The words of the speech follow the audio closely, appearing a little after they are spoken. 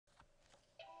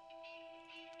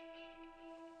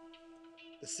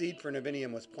The seed for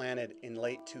Novinium was planted in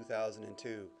late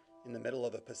 2002, in the middle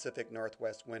of a Pacific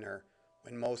Northwest winter,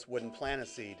 when most wouldn't plant a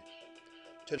seed.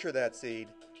 To nurture that seed,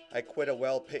 I quit a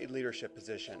well-paid leadership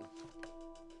position.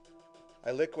 I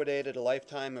liquidated a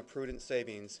lifetime of prudent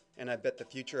savings, and I bet the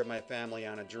future of my family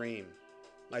on a dream.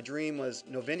 My dream was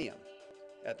Novinium.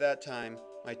 At that time,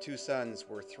 my two sons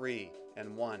were 3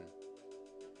 and 1.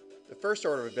 The first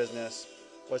order of business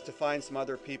was to find some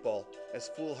other people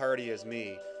as foolhardy as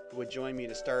me who would join me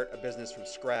to start a business from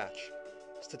scratch.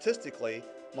 Statistically,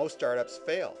 most startups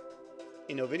fail.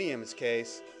 In Novinium's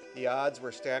case, the odds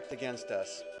were stacked against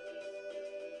us.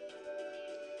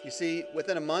 You see,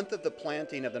 within a month of the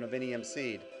planting of the Novinium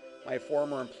seed, my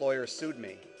former employer sued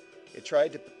me. It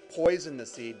tried to poison the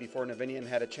seed before Novinium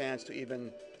had a chance to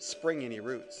even spring any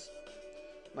roots.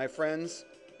 My friends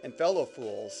and fellow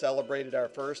fools celebrated our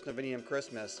first Novinium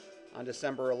Christmas on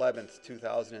December 11th,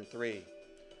 2003.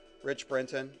 Rich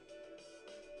Brinton,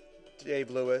 Dave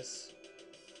Lewis,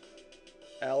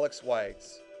 Alex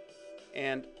Weitz,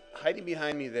 and hiding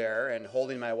behind me there and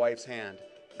holding my wife's hand,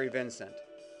 Mary Vincent,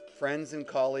 friends and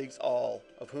colleagues all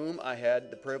of whom I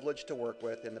had the privilege to work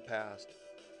with in the past.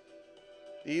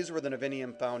 These were the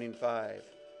Novinium Founding Five.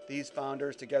 These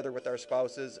founders, together with our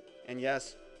spouses, and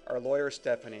yes, our lawyer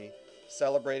Stephanie,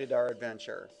 celebrated our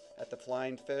adventure at the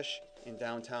Flying Fish in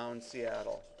downtown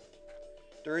Seattle.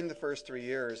 During the first 3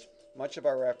 years, much of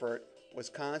our effort was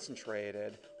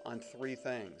concentrated on 3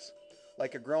 things.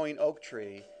 Like a growing oak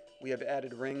tree, we have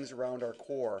added rings around our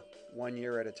core 1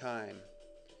 year at a time.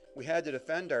 We had to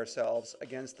defend ourselves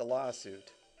against the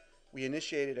lawsuit. We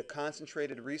initiated a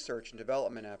concentrated research and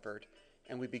development effort,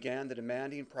 and we began the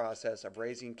demanding process of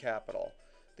raising capital,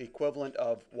 the equivalent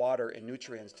of water and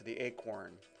nutrients to the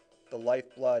acorn, the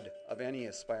lifeblood of any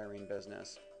aspiring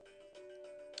business.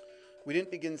 We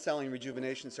didn't begin selling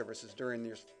rejuvenation services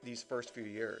during these first few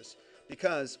years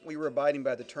because we were abiding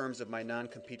by the terms of my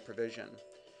non-compete provision.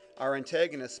 Our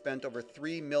antagonist spent over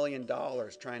 $3 million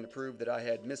trying to prove that I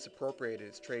had misappropriated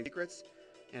its trade secrets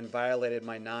and violated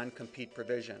my non-compete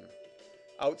provision.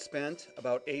 Outspent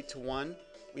about 8 to 1,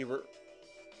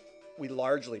 we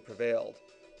largely prevailed.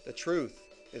 The truth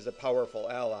is a powerful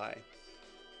ally.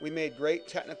 We made great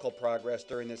technical progress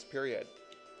during this period.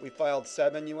 We filed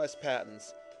 7 U.S.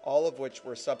 patents, all of which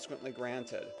were subsequently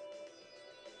granted.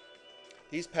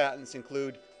 These patents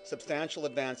include substantial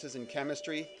advances in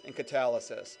chemistry and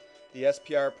catalysis, the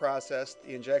SPR process,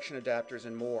 the injection adapters,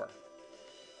 and more.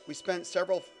 We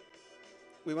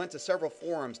went to several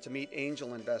forums to meet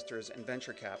angel investors and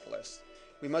venture capitalists.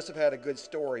 We must have had a good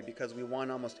story because we won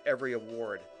almost every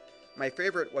award. My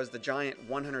favorite was the giant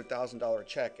 $100,000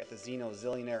 check at the Zeno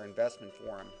Zillionaire Investment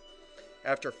Forum.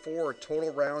 After 4 total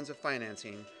rounds of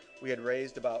financing, we had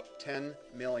raised about $10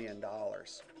 million.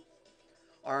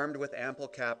 Armed with ample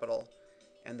capital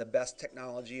and the best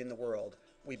technology in the world,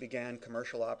 we began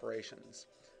commercial operations.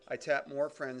 I tapped more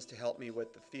friends to help me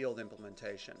with the field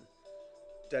implementation.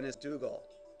 Dennis Dugal,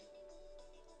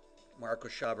 Marco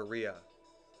Chavarria,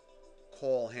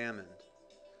 Cole Hammond.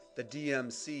 The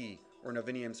DMC were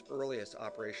Novinium's earliest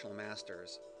operational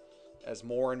masters. As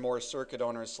more and more circuit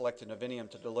owners selected Novinium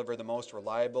to deliver the most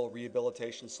reliable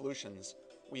rehabilitation solutions,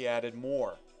 we added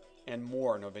more and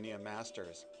more Novinium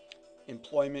masters.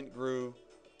 Employment grew,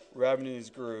 revenues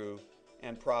grew,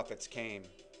 and profits came.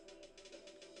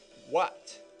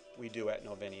 What we do at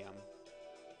Novinium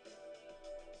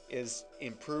is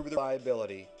improve the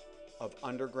reliability of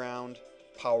underground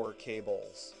power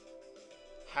cables.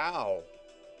 How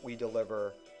we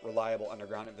deliver reliable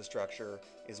underground infrastructure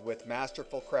is with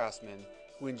masterful craftsmen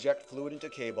who inject fluid into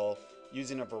cable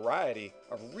using a variety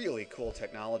of really cool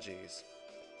technologies.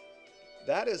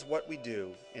 That is what we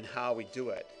do and how we do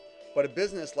it. But a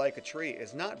business like a tree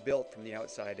is not built from the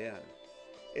outside in.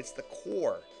 It's the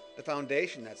core, the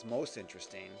foundation that's most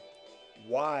interesting.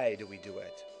 Why do we do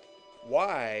it?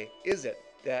 Why is it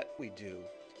that we do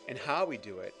and how we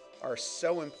do it are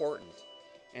so important?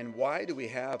 And why do we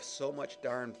have so much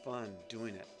darn fun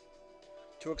doing it?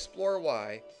 To explore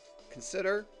why,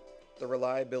 consider the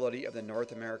reliability of the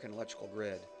North American electrical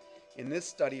grid. In this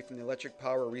study from the Electric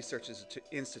Power Research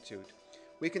Institute,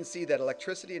 we can see that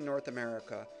electricity in North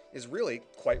America is really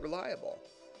quite reliable.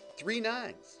 3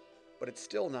 nines, but it's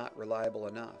still not reliable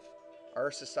enough.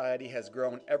 Our society has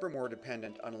grown ever more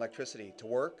dependent on electricity to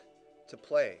work, to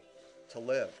play, to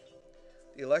live.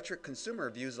 The electric consumer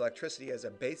views electricity as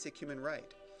a basic human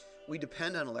right. We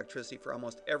depend on electricity for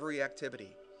almost every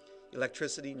activity.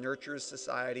 Electricity nurtures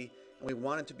society, and we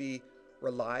want it to be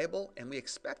reliable, and we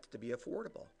expect it to be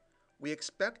affordable. We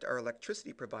expect our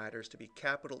electricity providers to be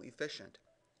capital efficient.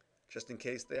 Just in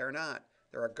case they are not,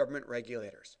 there are government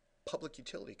regulators, public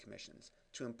utility commissions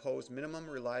to impose minimum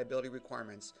reliability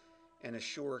requirements and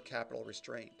assure capital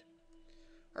restraint.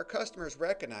 Our customers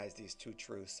recognize these two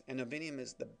truths, and Novinium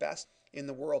is the best in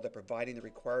the world at providing the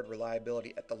required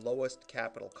reliability at the lowest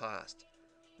capital cost,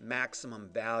 maximum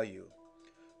value.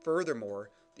 Furthermore,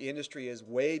 the industry is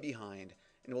way behind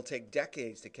and will take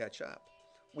decades to catch up.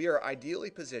 We are ideally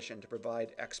positioned to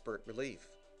provide expert relief.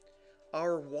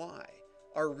 Our why,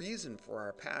 our reason for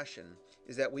our passion,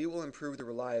 is that we will improve the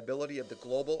reliability of the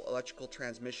global electrical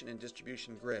transmission and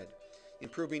distribution grid,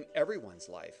 improving everyone's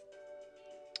life.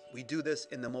 We do this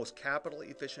in the most capital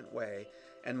efficient way,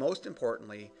 and most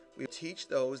importantly, we teach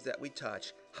those that we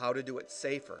touch how to do it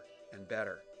safer and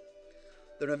better.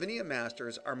 The Novinium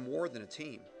Masters are more than a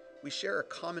team. We share a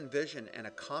common vision and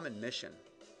a common mission.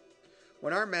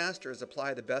 When our masters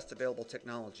apply the best available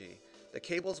technology, the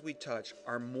cables we touch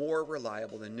are more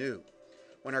reliable than new.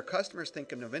 When our customers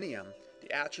think of Novinium,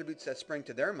 the attributes that spring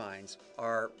to their minds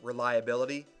are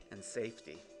reliability and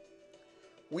safety.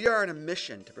 We are on a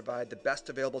mission to provide the best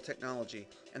available technology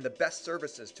and the best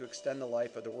services to extend the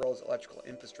life of the world's electrical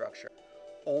infrastructure.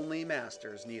 Only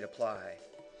masters need apply.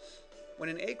 When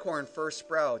an acorn first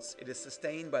sprouts, it is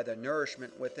sustained by the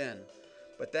nourishment within,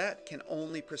 but that can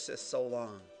only persist so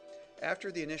long.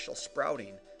 After the initial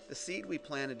sprouting, the seed we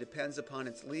planted depends upon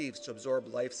its leaves to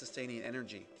absorb life-sustaining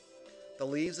energy. The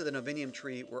leaves of the Novinium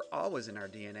tree were always in our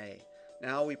DNA.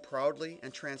 Now we proudly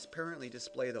and transparently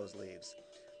display those leaves,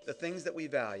 the things that we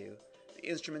value, the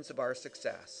instruments of our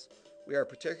success. We are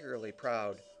particularly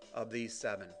proud of these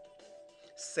 7.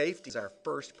 Safety is our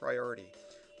first priority.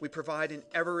 We provide an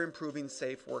ever-improving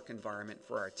safe work environment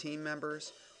for our team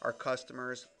members, our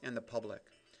customers, and the public.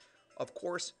 Of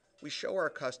course, we show our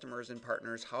customers and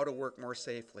partners how to work more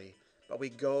safely, but we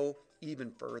go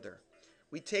even further.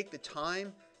 We take the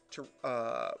time to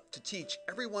teach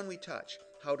everyone we touch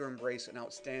how to embrace an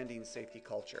outstanding safety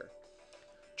culture.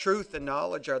 Truth and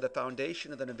knowledge are the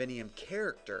foundation of the Novinium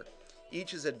character.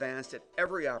 Each is advanced at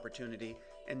every opportunity,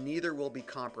 and neither will be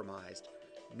compromised.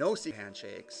 No secret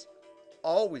handshakes,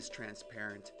 always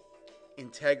transparent,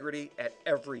 integrity at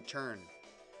every turn.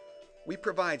 We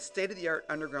provide state-of-the-art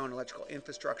underground electrical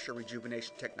infrastructure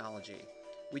rejuvenation technology.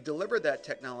 We deliver that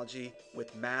technology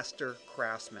with master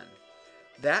craftsmen.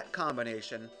 That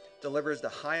combination delivers the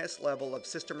highest level of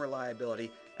system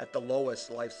reliability at the lowest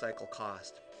life cycle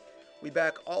cost. We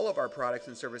back all of our products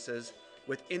and services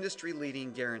with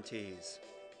industry-leading guarantees.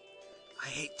 I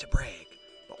hate to brag,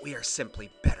 but we are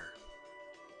simply better.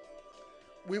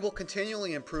 We will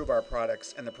continually improve our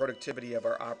products and the productivity of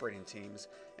our operating teams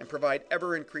and provide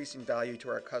ever-increasing value to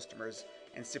our customers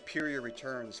and superior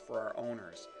returns for our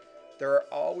owners. There are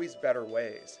always better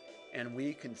ways, and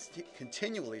we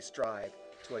continually strive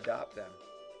to adopt them.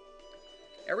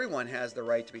 Everyone has the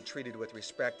right to be treated with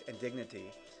respect and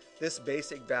dignity. This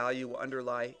basic value will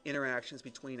underlie interactions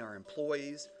between our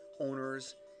employees,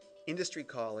 owners, industry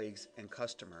colleagues, and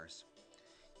customers.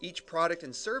 Each product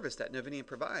and service that Novinium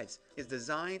provides is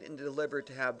designed and delivered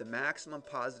to have the maximum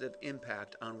positive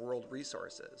impact on world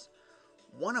resources.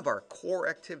 One of our core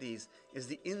activities is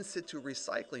the in-situ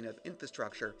recycling of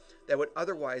infrastructure that would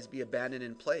otherwise be abandoned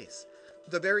in place.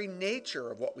 The very nature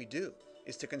of what we do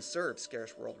is to conserve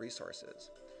scarce world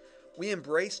resources. We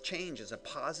embrace change as a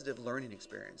positive learning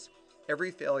experience.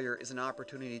 Every failure is an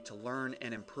opportunity to learn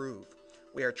and improve.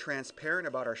 We are transparent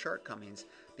about our shortcomings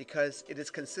because it is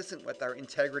consistent with our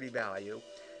integrity value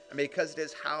and because it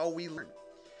is how we learn.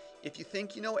 If you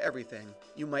think you know everything,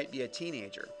 you might be a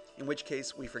teenager, in which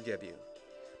case we forgive you.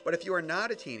 But if you are not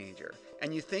a teenager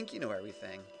and you think you know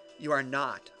everything, you are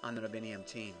not on the Novinium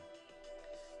team.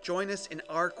 Join us in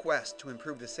our quest to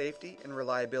improve the safety and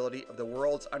reliability of the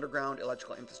world's underground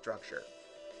electrical infrastructure.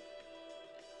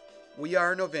 We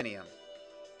are Novinium.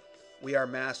 We are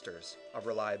masters of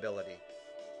reliability.